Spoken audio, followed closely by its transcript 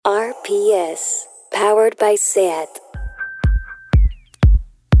GPS, powered by SEAT.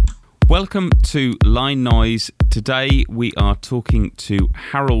 Welcome to Line Noise. Today we are talking to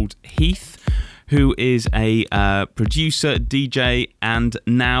Harold Heath, who is a producer, DJ, and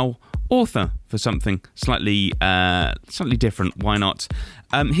now author for something slightly different. Why not?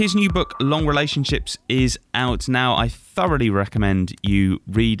 His new book, Long Relationships, is out now. I thoroughly recommend you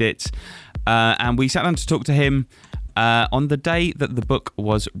read it. And we sat down to talk to him on the day that the book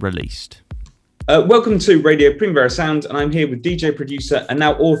was released. Welcome to Radio Primavera Sound, and I'm here with DJ, producer, and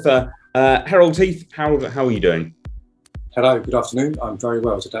now author Harold Heath. Harold, how are you doing? Hello, good afternoon. I'm very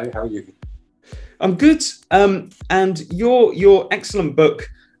well today. How are you? I'm good. And your excellent book,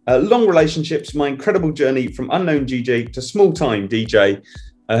 Long Relationships, My Incredible Journey from Unknown DJ to Small-Time DJ,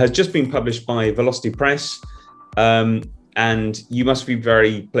 has just been published by Velocity Press. And you must be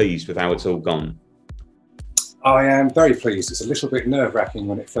very pleased with how it's all gone. I am very pleased. It's a little bit nerve-wracking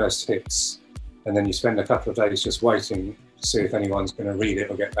when it first hits, and then you spend a couple of days just waiting to see if anyone's going to read it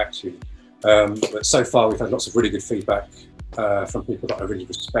or get back to you. But so far, we've had lots of really good feedback from people that I really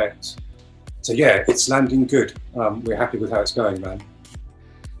respect. So yeah, it's landing good. We're happy with how it's going, man.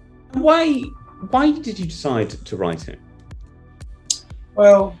 Why did you decide to write it?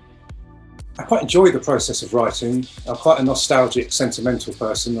 Well, I quite enjoy the process of writing. I'm quite a nostalgic, sentimental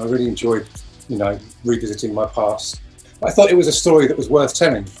person. I really enjoyed, revisiting my past. I thought it was a story that was worth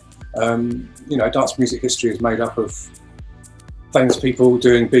telling. Dance music history is made up of famous people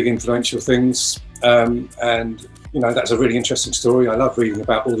doing big, influential things. That's a really interesting story. I love reading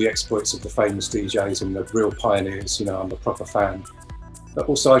about all the exploits of the famous DJs and the real pioneers. I'm a proper fan. But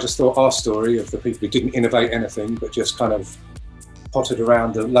also I just thought our story of the people who didn't innovate anything, but just kind of potted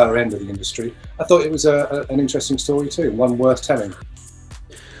around the lower end of the industry. I thought it was an interesting story too, one worth telling.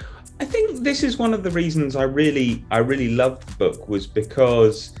 I think this is one of the reasons I really loved the book, was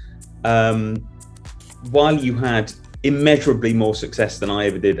because while you had immeasurably more success than I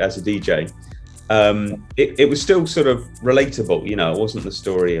ever did as a DJ, it was still sort of relatable. It wasn't the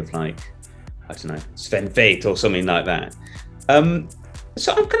story of Sven Väth or something like that.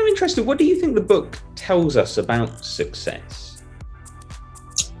 So I'm kind of interested, what do you think the book tells us about success?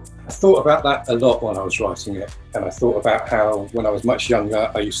 I thought about that a lot when I was writing it, and I thought about how when I was much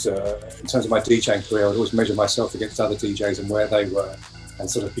younger, I used to, in terms of my DJing career, I would always measure myself against other DJs and where they were, and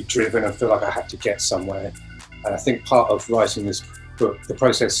sort of be driven and feel like I had to get somewhere. And I think part of writing this book, the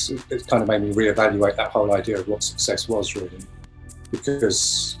process, it kind of made me reevaluate that whole idea of what success was really,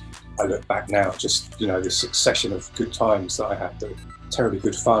 because I look back now, just this succession of good times that I had, that were terribly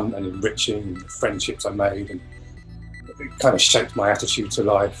good fun and enriching, and the friendships I made, and it kind of shaped my attitude to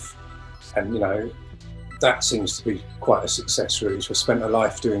life. And that seems to be quite a success really, to have spent a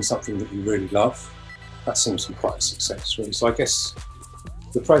life doing something that you really love. That seems to be quite a success really. So I guess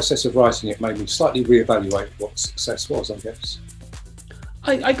the process of writing it made me slightly reevaluate what success was, I guess.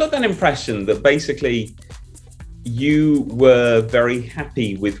 I got that impression that basically you were very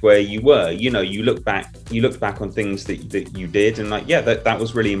happy with where you were. You looked back on things that you did, and that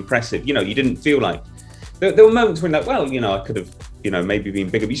was really impressive. You didn't feel like there were moments when I could have maybe been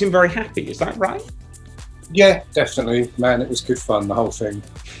bigger, but you seem very happy. Is that right? Yeah, definitely, man. It was good fun, the whole thing.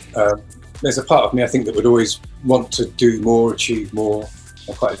 There's a part of me, I think, that would always want to do more, achieve more.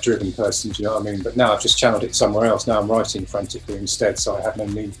 I'm quite a driven person, do you know what I mean? But now I've just channeled it somewhere else. Now I'm writing frantically instead, so I have no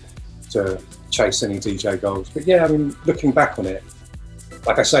need to chase any DJ goals. But yeah, looking back on it,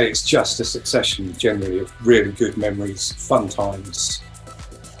 like I say, it's just a succession generally of really good memories, fun times,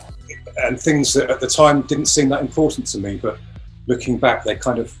 and things that at the time didn't seem that important to me, but looking back, they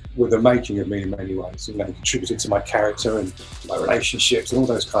kind of were the making of me in many ways. Contributed to my character and my relationships and all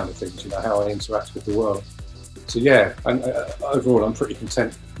those kind of things, how I interact with the world. So yeah, and overall I'm pretty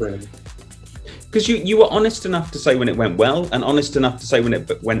content really. Because you were honest enough to say when it went well, and honest enough to say when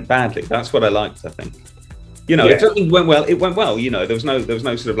it went badly. That's what I liked, I think. If something went well, it went well. There was no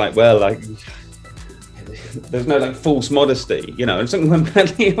sort of there's no false modesty. And something went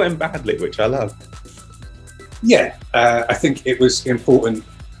badly, it went badly, which I love. Yeah, I think it was important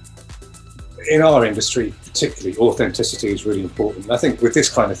in our industry, particularly. Authenticity is really important. I think with this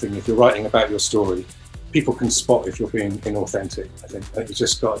kind of thing, if you're writing about your story, people can spot if you're being inauthentic. I think you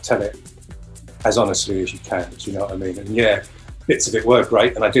just got to tell it as honestly as you can. Do you know what I mean? And yeah, bits of it were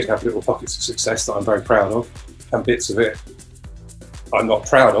great, and I did have little pockets of success that I'm very proud of, and bits of it I'm not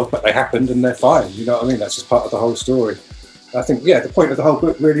proud of, but they happened and they're fine. You know what I mean? That's just part of the whole story. I think, yeah, the point of the whole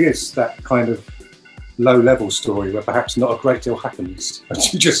book really is that kind of low-level story where perhaps not a great deal happens.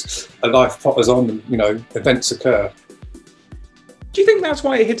 Just a life potters on and, events occur. Do you think that's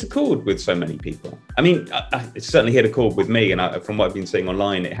why it hit a chord with so many people? I mean, it's certainly hit a chord with me, and from what I've been seeing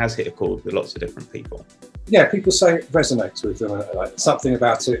online, it has hit a chord with lots of different people. Yeah, people say it resonates with them. Like something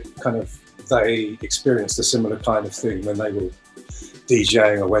about it kind of, they experienced a similar kind of thing when they were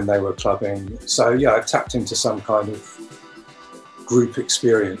DJing or when they were clubbing. So yeah, I've tapped into some kind of group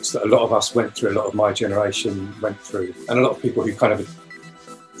experience that a lot of us went through, a lot of my generation went through, and a lot of people who kind of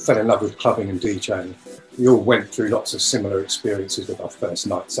fell in love with clubbing and DJing. We all went through lots of similar experiences with our first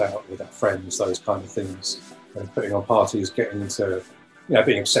nights out with our friends, those kind of things, and putting on parties, getting into,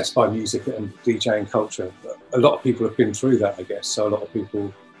 being obsessed by music and DJing culture. A lot of people have been through that, I guess. So a lot of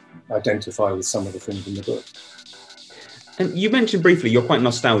people identify with some of the things in the book. And you mentioned briefly you're quite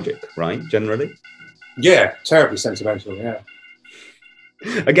nostalgic, right? Generally. Yeah, terribly sentimental. Yeah.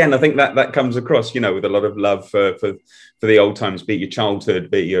 Again, I think that comes across, with a lot of love for the old times, be it your childhood,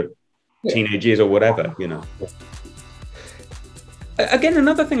 be it your teenage years or whatever, Again,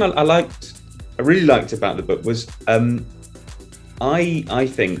 another thing I really liked about the book was I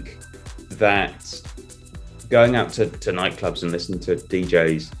think that going out to nightclubs and listening to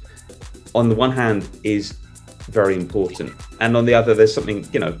DJs, on the one hand, is very important, and on the other, there's something,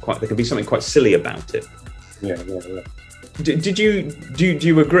 there can be something quite silly about it. Yeah. Do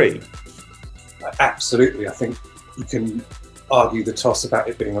you agree? Absolutely. I think you can argue the toss about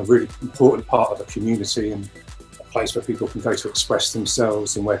it being a really important part of a community and a place where people can go to express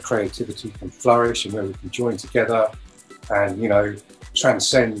themselves and where creativity can flourish and where we can join together and,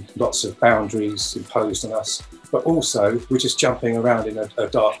 transcend lots of boundaries imposed on us. But also, we're just jumping around in a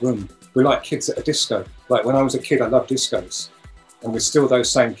dark room. We're like kids at a disco. Like when I was a kid, I loved discos. And we're still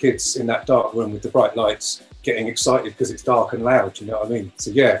those same kids in that dark room with the bright lights, getting excited because it's dark and loud, you know what I mean?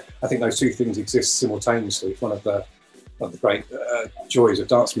 So yeah, I think those two things exist simultaneously. It's one of the great joys of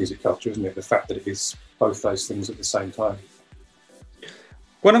dance music culture, isn't it? The fact that it is both those things at the same time.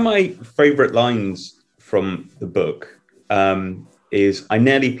 One of my favourite lines from the book is, "I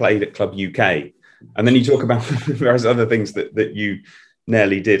nearly played at Club UK." And then you talk about various other things that you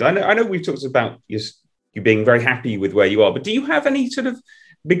nearly did. I know we've talked about you being very happy with where you are, but do you have any sort of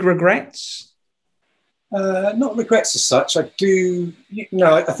big regrets? Not regrets as such. I do,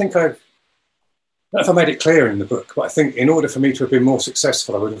 I think I don't know if I made it clear in the book, but I think in order for me to have been more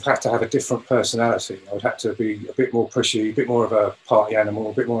successful, I would have had to have a different personality. I would have to be a bit more pushy, a bit more of a party animal,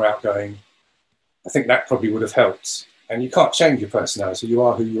 a bit more outgoing. I think that probably would have helped. And you can't change your personality. You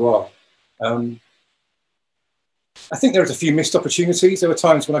are who you are. I think there was a few missed opportunities. There were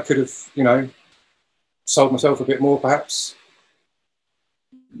times when I could have, sold myself a bit more, perhaps.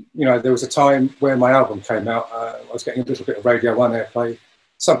 There was a time where my album came out. I was getting a little bit of Radio 1 airplay.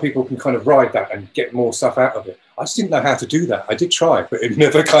 Some people can kind of ride that and get more stuff out of it. I just didn't know how to do that. I did try, but it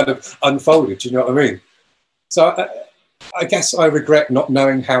never kind of unfolded. You know what I mean? So I guess I regret not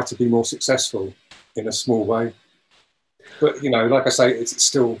knowing how to be more successful in a small way. But, like I say, it's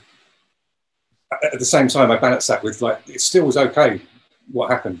still, at the same time, I balance that with, it still was okay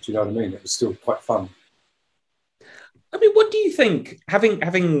what happened. Do you know what I mean? It was still quite fun. I mean, what do you think,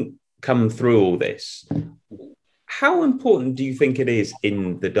 having come through all this, how important do you think it is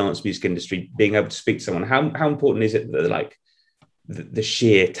in the dance music industry being able to speak to someone? How important is it that, the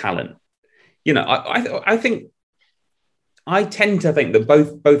sheer talent? I tend to think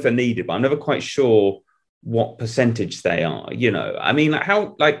that both are needed, but I'm never quite sure what percentage they are. I mean,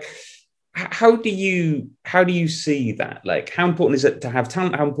 how do you see that? How important is it to have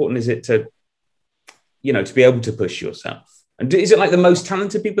talent? How important is it to be able to push yourself? And is it the most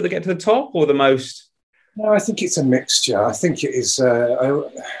talented people that get to the top, or the most? No, I think it's a mixture. I think it is,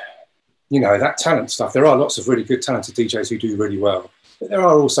 that talent stuff. There are lots of really good talented DJs who do really well. But there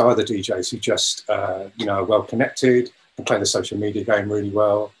are also other DJs who just, are well connected and play the social media game really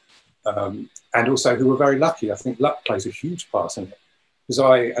well. And also who are very lucky. I think luck plays a huge part in it. Because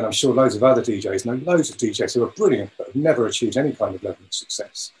and I'm sure loads of other DJs know loads of DJs who are brilliant but have never achieved any kind of level of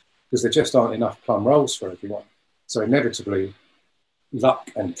success because there just aren't enough plum rolls for everyone. So inevitably,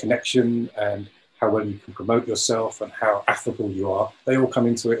 luck and connection and how well you can promote yourself and how affable you are, they all come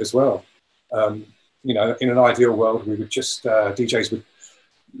into it as well. In an ideal world, we would just, DJs would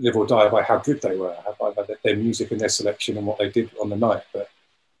live or die by how good they were, by their music and their selection and what they did on the night. But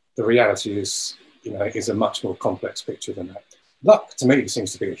the reality is, is a much more complex picture than that. Luck, to me,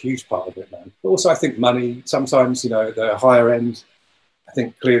 seems to be a huge part of it, man. But also, I think money, sometimes, the higher end, I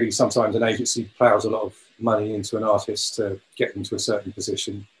think clearly sometimes an agency plows a lot of money into an artist to get them to a certain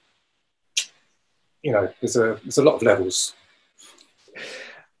position. There's a lot of levels.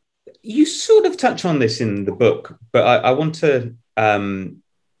 You sort of touch on this in the book, but I want to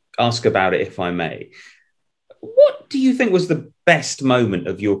ask about it, if I may. What do you think was the best moment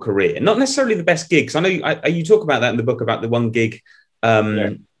of your career? Not necessarily the best gig, because I know you talk about that in the book, about the one gig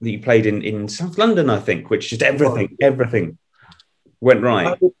that you played in South London, I think, which just everything went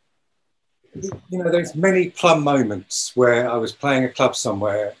right. There's many plum moments where I was playing a club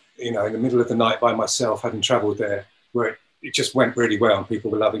somewhere, in the middle of the night by myself, having travelled there, where it just went really well and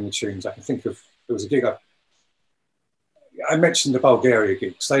people were loving the tunes. I can think of, there was a gig I mentioned the Bulgaria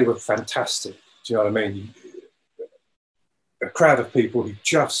gigs. They were fantastic. Do you know what I mean? A crowd of people who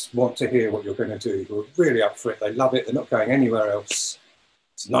just want to hear what you're going to do, who are really up for it. They love it. They're not going anywhere else.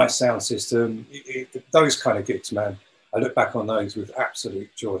 It's a nice sound system. Those kind of gigs, man. I look back on those with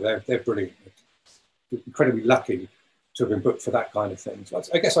absolute joy. They're brilliant. Incredibly lucky to have been booked for that kind of thing. So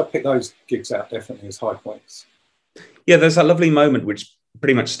I guess I'd pick those gigs out definitely as high points. Yeah, there's that lovely moment which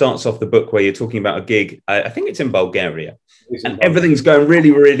pretty much starts off the book where you're talking about a gig. I think it's in Bulgaria. And everything's going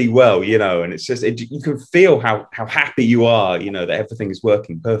really, really well, and it's just, you can feel how happy you are, that everything is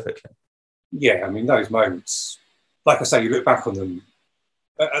working perfectly. Yeah, I mean, those moments, like I say, you look back on them.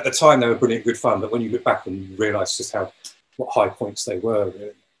 At the time, they were brilliant, good fun, but when you look back and you realise just what high points they were,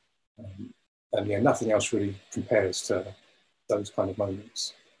 really. And yeah, nothing else really compares to those kind of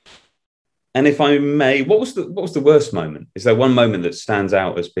moments. And if I may, what was the worst moment? Is there one moment that stands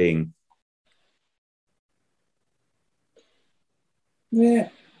out as being? Yeah,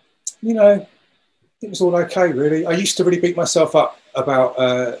 it was all okay, really. I used to really beat myself up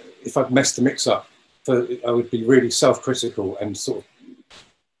about if I'd messed the mix up. I would be really self-critical and sort of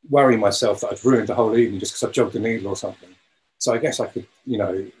worry myself that I'd ruined the whole evening just because I jogged the needle or something. So I guess I could,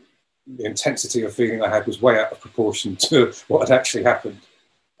 the intensity of feeling I had was way out of proportion to what had actually happened.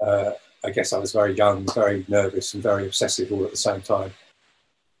 I guess I was very young, very nervous and very obsessive all at the same time.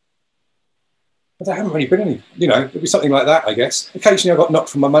 But there haven't really been any, it'd be something like that, I guess. Occasionally I got knocked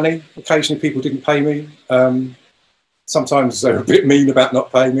for my money. Occasionally people didn't pay me. Sometimes they were a bit mean about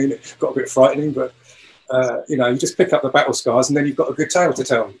not paying me and it got a bit frightening, but, you just pick up the battle scars and then you've got a good tale to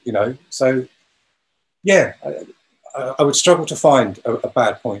tell, So, yeah, I would struggle to find a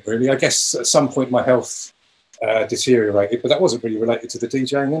bad point, really. I guess at some point my health deteriorated, but that wasn't really related to the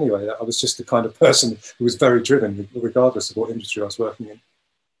DJing anyway. I was just the kind of person who was very driven, regardless of what industry I was working in.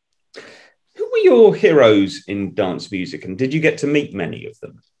 Who were your heroes in dance music, and did you get to meet many of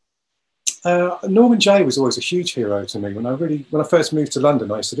them? Norman Jay was always a huge hero to me. When I first moved to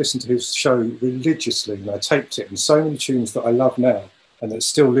London, I used to listen to his show religiously, and I taped it, and so many tunes that I love now and that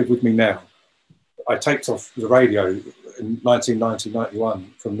still live with me now. I taped off the radio in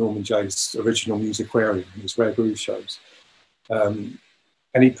 1990-91 from Norman Jay's original Musicarium, his Rare Groove shows. And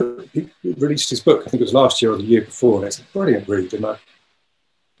he released his book, I think it was last year or the year before, and it's a brilliant read. And I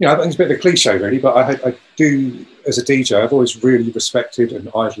think it's a bit of a cliche, really, but I do, as a DJ, I've always really respected and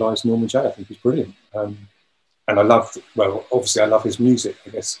idolised Norman Jay. I think he's brilliant. And obviously I love his music. I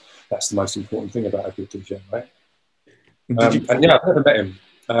guess that's the most important thing about a good DJ, right? And yeah, I've never met him.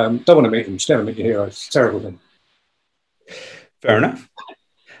 Don't want to meet him. You should never meet your heroes. It's a terrible thing. Fair enough.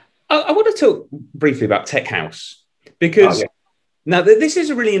 I want to talk briefly about Tech House, because now this is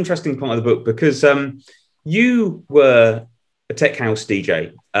a really interesting part of the book, because you were a Tech House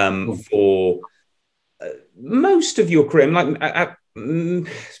DJ for most of your career,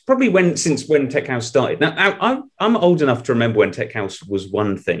 probably since when Tech House started. Now, I'm old enough to remember when Tech House was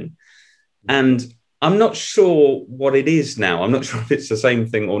one thing, and I'm not sure what it is now. I'm not sure if it's the same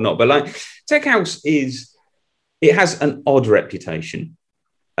thing or not, but Tech House it has an odd reputation.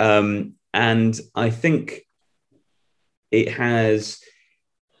 And I think it has,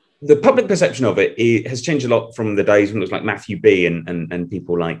 the public perception of it has changed a lot from the days when it was like Matthew B and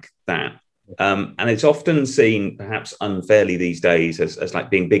people like that. And it's often seen, perhaps unfairly these days, as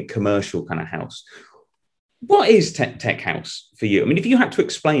like being big commercial kind of house. What is Tech House for you? I mean, if you had to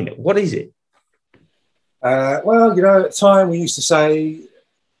explain it, what is it? At the time we used to say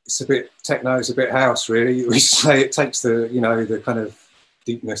it's a bit techno, it's a bit house, really. We used to say it takes the kind of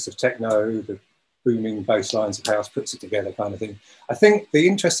deepness of techno, the booming bass lines of house, puts it together kind of thing. I think the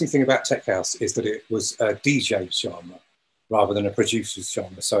interesting thing about Tech House is that it was a DJ genre rather than a producer's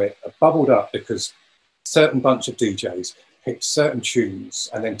genre. So it bubbled up because a certain bunch of DJs picked certain tunes,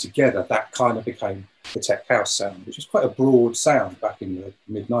 and then together that kind of became the Tech House sound, which was quite a broad sound back in the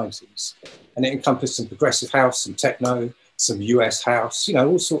mid-90s. And it encompassed some progressive house, some techno, some US house,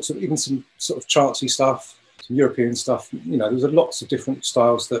 all sorts of, even some sort of trancey stuff, some European stuff. There was lots of different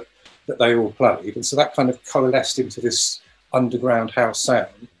styles that they all played. And so that kind of coalesced into this underground house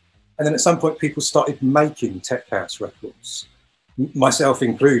sound. And then at some point, people started making Tech House records, myself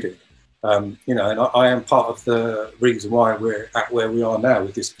included. And I am part of the reason why we're at where we are now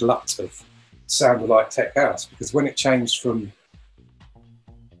with this glut of sounded like tech house, because when it changed from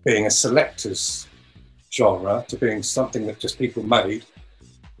being a selector's genre to being something that just people made,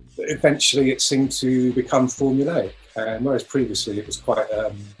 eventually it seemed to become formulaic. And whereas previously it was quite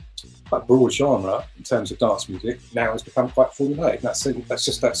a broad genre in terms of dance music, now it's become quite formulaic. That's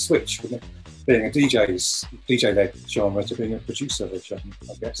just that switch from being a DJ-led genre to being a producer-led genre,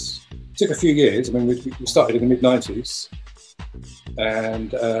 I guess. It took a few years. I mean, we started in the mid-90s.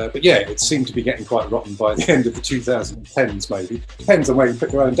 But yeah, it seemed to be getting quite rotten by the end of the 2010s, maybe. Depends on where you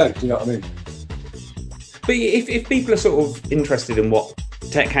put your own date, do you know what I mean? But if people are sort of interested in what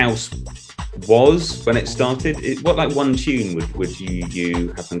tech house was when it started, what like one tune would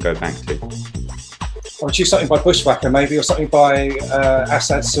you have them go back to? I would choose something by Bushwhacker, maybe, or something by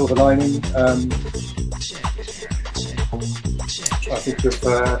Assad Silver Lining. I think of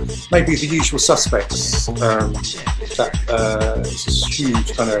maybe The Usual Suspects. It's a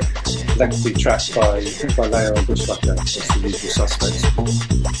huge kind of lengthy track by Leo and Bushwhacker. It's The Usual Suspects.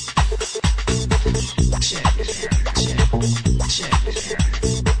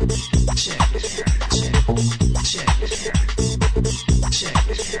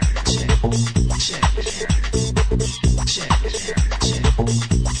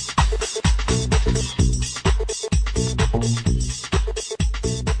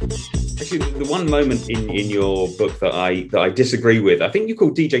 The one moment in your book that I disagree with, I think you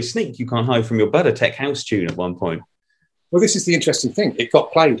called DJ Sneak You Can't Hide From Your Butt a tech house tune at one point. Well, this is the interesting thing. It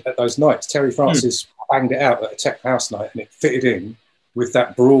got played at those nights. Terry Francis banged it out at a tech house night, and it fitted in with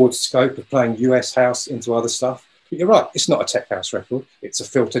that broad scope of playing US house into other stuff. But you're right, it's not a tech house record. It's a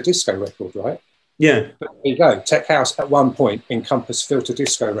filter disco record, right? Yeah. But there you go. Tech house at one point encompassed filter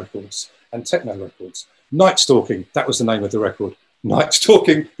disco records and techno records. Night Stalking, that was the name of the record. Night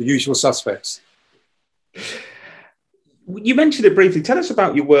Stalking, The Usual Suspects. You mentioned it briefly. Tell us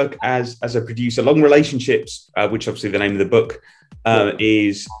about your work as a producer. Long Relationships, which obviously the name of the book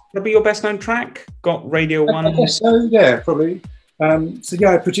is probably your best known track. Got Radio 1. I guess so, yeah, probably.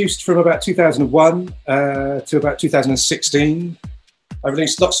 I produced from about 2001 to about 2016. I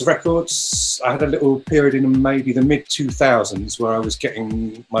released lots of records. I had a little period in maybe the mid-2000s where I was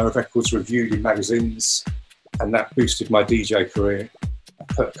getting my records reviewed in magazines, and that boosted my DJ career. I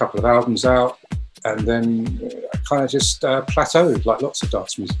put a couple of albums out, and then I kind of just plateaued like lots of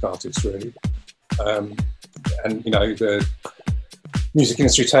dance music artists, really. And, you know, the music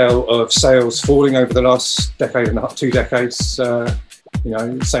industry tale of sales falling over the last decade and a half, 2 decades, you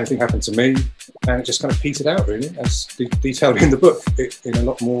know, the same thing happened to me, and it just kind of petered out, really, as detailed in the book, in a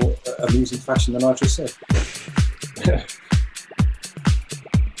lot more amusing fashion than I just said.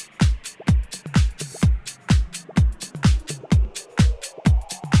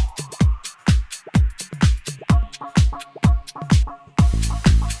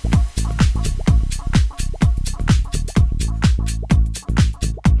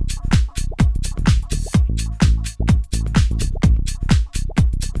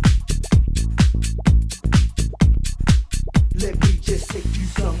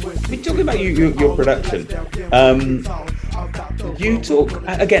 Your production. You talk,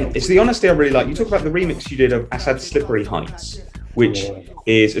 again, it's the honesty I really like. You talk about the remix you did of Assad's Slippery Heights, which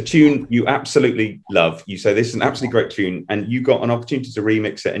is a tune you absolutely love. You say this is an absolutely great tune, and you got an opportunity to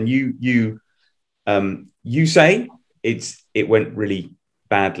remix it, and you say it went really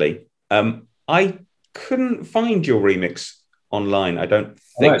badly. I couldn't find your remix online. I don't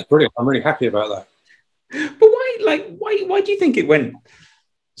think. Oh, it's brilliant. I'm really happy about that. But why do you think it went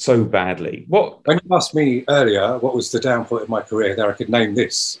so badly? When you asked me earlier what was the down point of my career, there I could name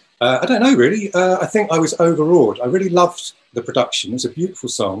this. I don't know, really. I think I was overawed. I really loved the production. It's a beautiful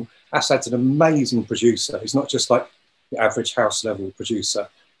song. Assad's an amazing producer. He's not just like the average house level producer.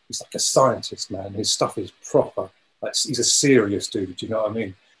 He's like a scientist, man. His stuff is proper. Like, he's a serious dude, do you know what I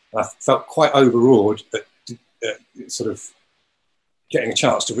mean? And I felt quite overawed at sort of getting a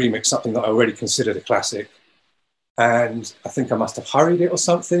chance to remix something that I already considered a classic. And I think I must have hurried it or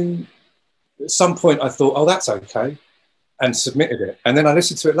something. At some point I thought, oh, that's okay, and submitted it. And then I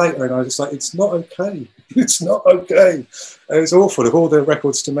listened to it later and I was just like, it's not okay. It's not okay. And it's awful of all the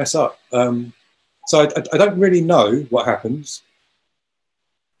records to mess up. So I don't really know what happens,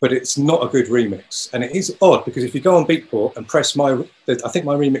 but it's not a good remix. And it is odd because if you go on Beatport and press I think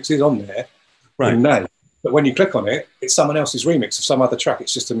my remix is on there, right? In May. But when you click on it, it's someone else's remix of some other track.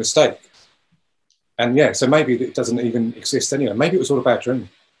 It's just a mistake. And yeah, so maybe it doesn't even exist anyway. Maybe it was all a bad dream.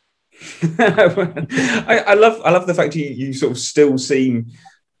 I love the fact you sort of still seem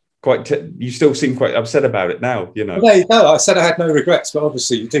quite upset about it now. You know. Well, there you go. I said I had no regrets, but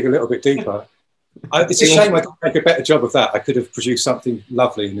obviously you dig a little bit deeper. It's a shame I didn't make a better job of that. I could have produced something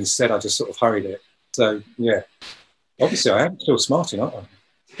lovely, and instead I just sort of hurried it. So yeah, obviously I am still smarting, aren't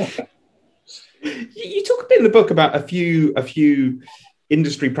I? You talk a bit in the book about a few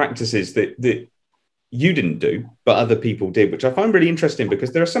industry practices that you didn't do, but other people did, which I find really interesting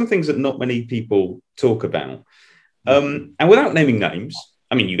because there are some things that not many people talk about. And without naming names,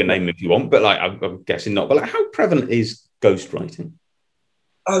 I mean, you can name them if you want, but like I'm guessing not. But like, how prevalent is ghostwriting?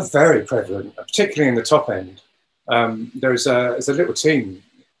 Oh, very prevalent, particularly in the top end. There's a little team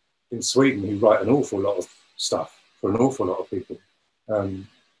in Sweden who write an awful lot of stuff for an awful lot of people.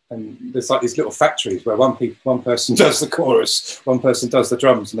 And there's like these little factories where one person does the chorus, one person does the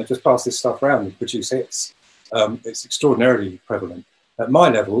drums, and they just pass this stuff around and produce hits. It's extraordinarily prevalent. At my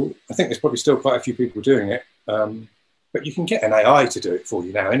level, I think there's probably still quite a few people doing it, but you can get an AI to do it for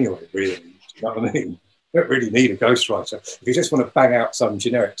you now anyway, really. Do you know what I mean? You don't really need a ghostwriter. If you just want to bang out some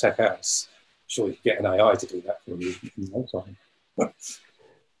generic tech house, sure, you can get an AI to do that for you in no time.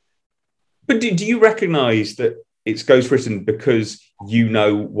 But do you recognise that it's ghostwritten because you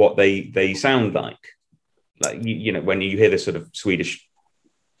know what they sound like? Like, you know, when you hear this sort of Swedish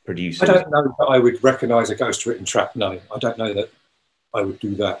producer. I don't know that I would recognise a ghostwritten track. No, I don't know that I would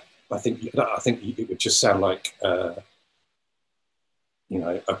do that. I think it would just sound like, you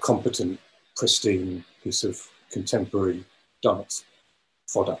know, a competent, pristine piece of contemporary dance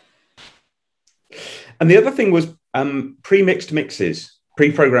fodder. And the other thing was pre-mixed mixes,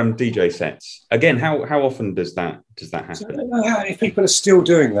 pre-programmed DJ sets. Again, how often does that happen? So I don't know if people are still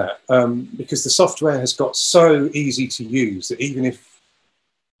doing that, because the software has got so easy to use that even if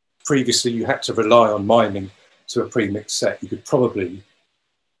previously you had to rely on miming to a pre-mixed set, you could probably,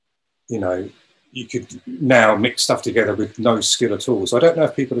 you know, you could now mix stuff together with no skill at all. So I don't know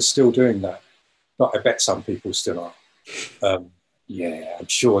if people are still doing that. But I bet some people still are. Yeah, I'm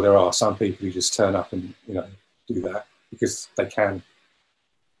sure there are some people who just turn up and, you know, do that because they can.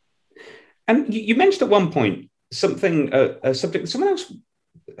 And you mentioned at one point something, someone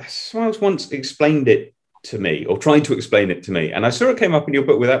else once explained it to me, or tried to explain it to me, and I saw it came up in your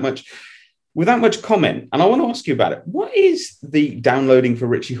book without much comment. And I want to ask you about it. What is the downloading for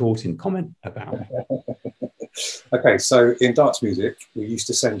Richie Hawtin comment about? Okay, so in dance music, we used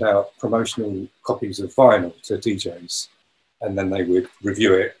to send out promotional copies of vinyl to DJs, and then they would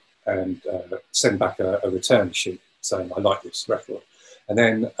review it and send back a return sheet saying, I like this record. And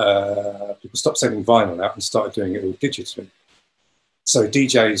then people stopped sending vinyl out and started doing it all digitally. So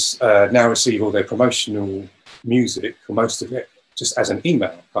DJs now receive all their promotional music, or most of it, just as an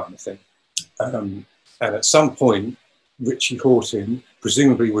email kind of thing. And at some point, Richie Hawtin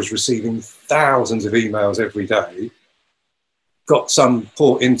presumably was receiving thousands of emails every day, got some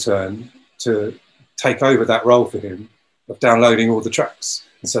poor intern to take over that role for him of downloading all the tracks.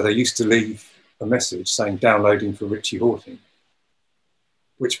 And so they used to leave a message saying downloading for Richie Hawtin,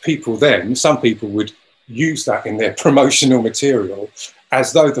 which some people would use that in their promotional material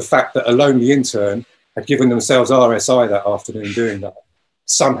as though the fact that a lonely intern had given themselves RSI that afternoon doing that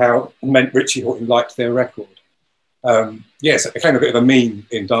somehow meant Richie Hawtin liked their record. Yes, it became a bit of a meme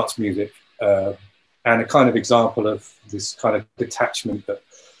in dance music, and a kind of example of this kind of detachment that,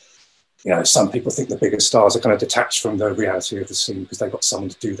 you know, some people think the biggest stars are kind of detached from the reality of the scene because they've got someone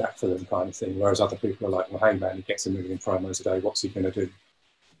to do that for them kind of thing, whereas other people are like, well, hey man, he gets 1 million promos a day, what's he going to do?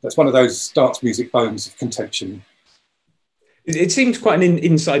 That's one of those dance music bones of contention. It seems quite an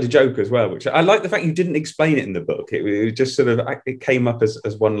insider joke as well, which I like the fact you didn't explain it in the book. It just sort of, it came up as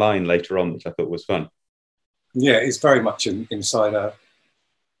one line later on, which I thought was fun. Yeah, it's very much an insider,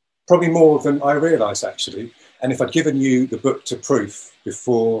 probably more than I realised actually. And if I'd given you the book to proof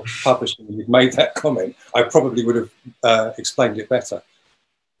before publishing, you'd made that comment, I probably would have explained it better.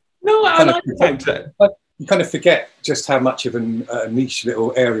 No, I like the fact that you kind of forget just how much of a niche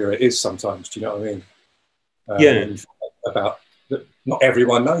little area it is sometimes. Do you know what I mean? Yeah. About that, not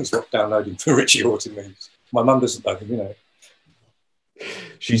everyone knows what downloading for Richie Hawtin means. My mum doesn't know, you know.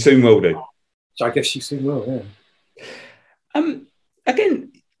 She soon will do. I guess she soon will, yeah.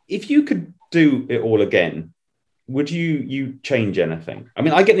 Again, if you could do it all again, would you change anything? I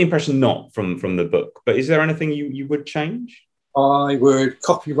mean, I get the impression not from the book, but is there anything you would change? I would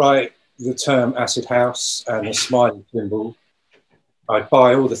copyright the term acid house and the smiley symbol. I'd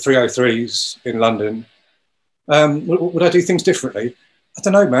buy all the 303s in London. Would I do things differently? I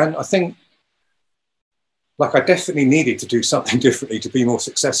don't know, man. I think, like, I definitely needed to do something differently to be more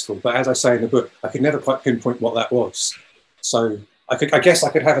successful. But as I say in the book, I could never quite pinpoint what that was. So I guess I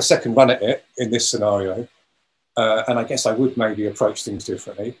could have a second run at it in this scenario. And I guess I would maybe approach things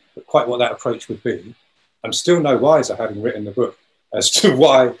differently. But quite what that approach would be, I'm still no wiser having written the book. as to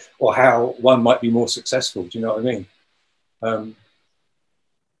why or how one might be more successful. Do you know what I mean?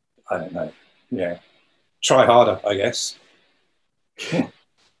 I don't know. Yeah, try harder, I guess.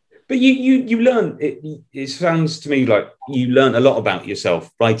 But you learn. It sounds to me like you learn a lot about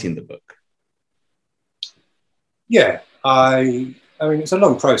yourself writing the book. Yeah, I mean, it's a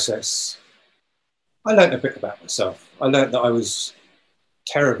long process. I learned a bit about myself. I learned that I was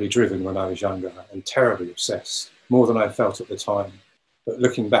terribly driven when I was younger and terribly obsessed, more than I felt at the time. But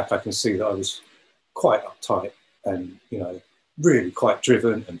looking back, I can see that I was quite uptight and, you know, really quite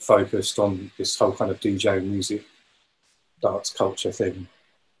driven and focused on this whole kind of DJ music, dance culture thing.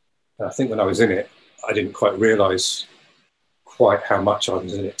 And I think when I was in it, I didn't quite realise quite how much I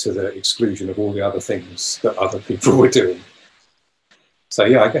was in it, to the exclusion of all the other things that other people were doing. So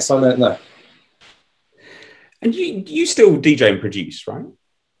yeah, I guess I learned that. And you still DJ and produce, right?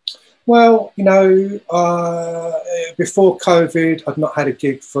 Well, you know, before COVID, I'd not had a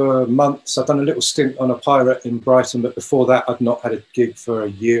gig for months. I'd done a little stint on a pirate in Brighton, but before that, I'd not had a gig for a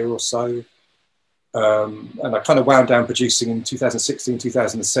year or so. And I kind of wound down producing in 2016,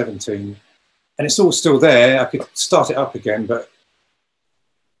 2017. And it's all still there. I could start it up again, but,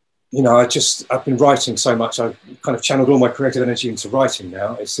 you know, I've been writing so much. I've kind of channeled all my creative energy into writing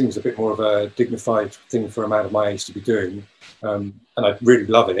now. It seems a bit more of a dignified thing for a man of my age to be doing. And I really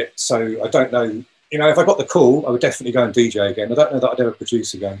love it. So I don't know, you know, if I got the call, I would definitely go and DJ again. I don't know that I'd ever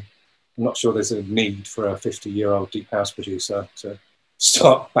produce again. I'm not sure there's a need for a 50-year-old deep house producer to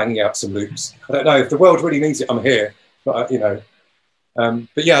start banging out some loops. I don't know if the world really needs it. I'm here, but you know,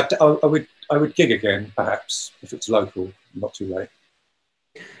 but yeah, I would gig again, perhaps, if it's local, not too late.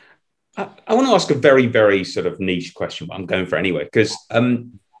 I want to ask a very, very sort of niche question, but I'm going for it anyway, because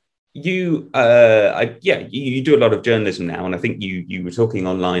you do a lot of journalism now, and I think you were talking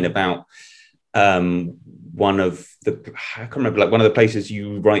online about one of the, I can't remember, like one of the places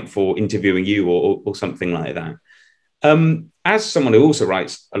you write for interviewing you or something like that. As someone who also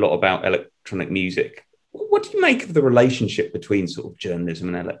writes a lot about electronic music, what do you make of the relationship between sort of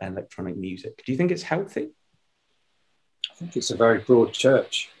journalism and electronic music? Do you think it's healthy? I think it's a very broad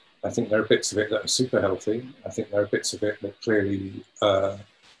church. I think there are bits of it that are super healthy. I think there are bits of it that clearly are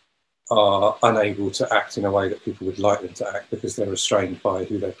unable to act in a way that people would like them to act because they're restrained by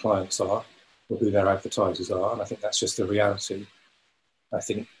who their clients are or who their advertisers are. And I think that's just the reality. I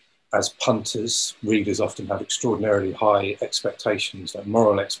think as punters, readers often have extraordinarily high expectations, like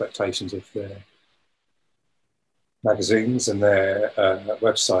moral expectations of their magazines and their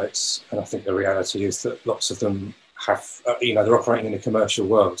websites. And I think the reality is that lots of them have, you know, they're operating in a commercial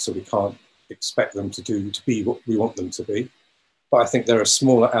world, so we can't expect them to be what we want them to be. But I think there are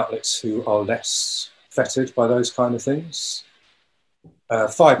smaller outlets who are less fettered by those kind of things.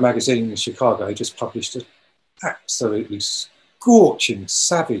 Five Magazine in Chicago just published an absolutely scorching,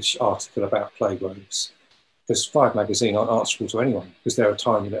 savage article about Playgroves, because Five Magazine aren't answerable to anyone because they're a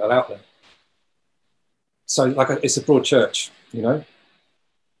tiny little outlet. So, like, it's a broad church, you know.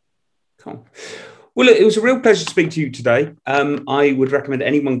 Cool. Well, it was a real pleasure to speak to you today. I would recommend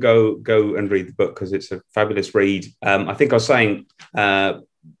anyone go and read the book because it's a fabulous read. I think I was saying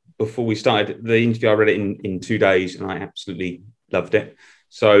before we started the interview, I read it in 2 days and I absolutely loved it.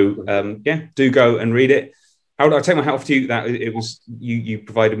 So, do go and read it. Harold, I take my hat off to you. That it was you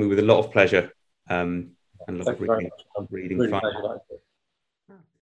provided me with a lot of pleasure and a lot of reading fun.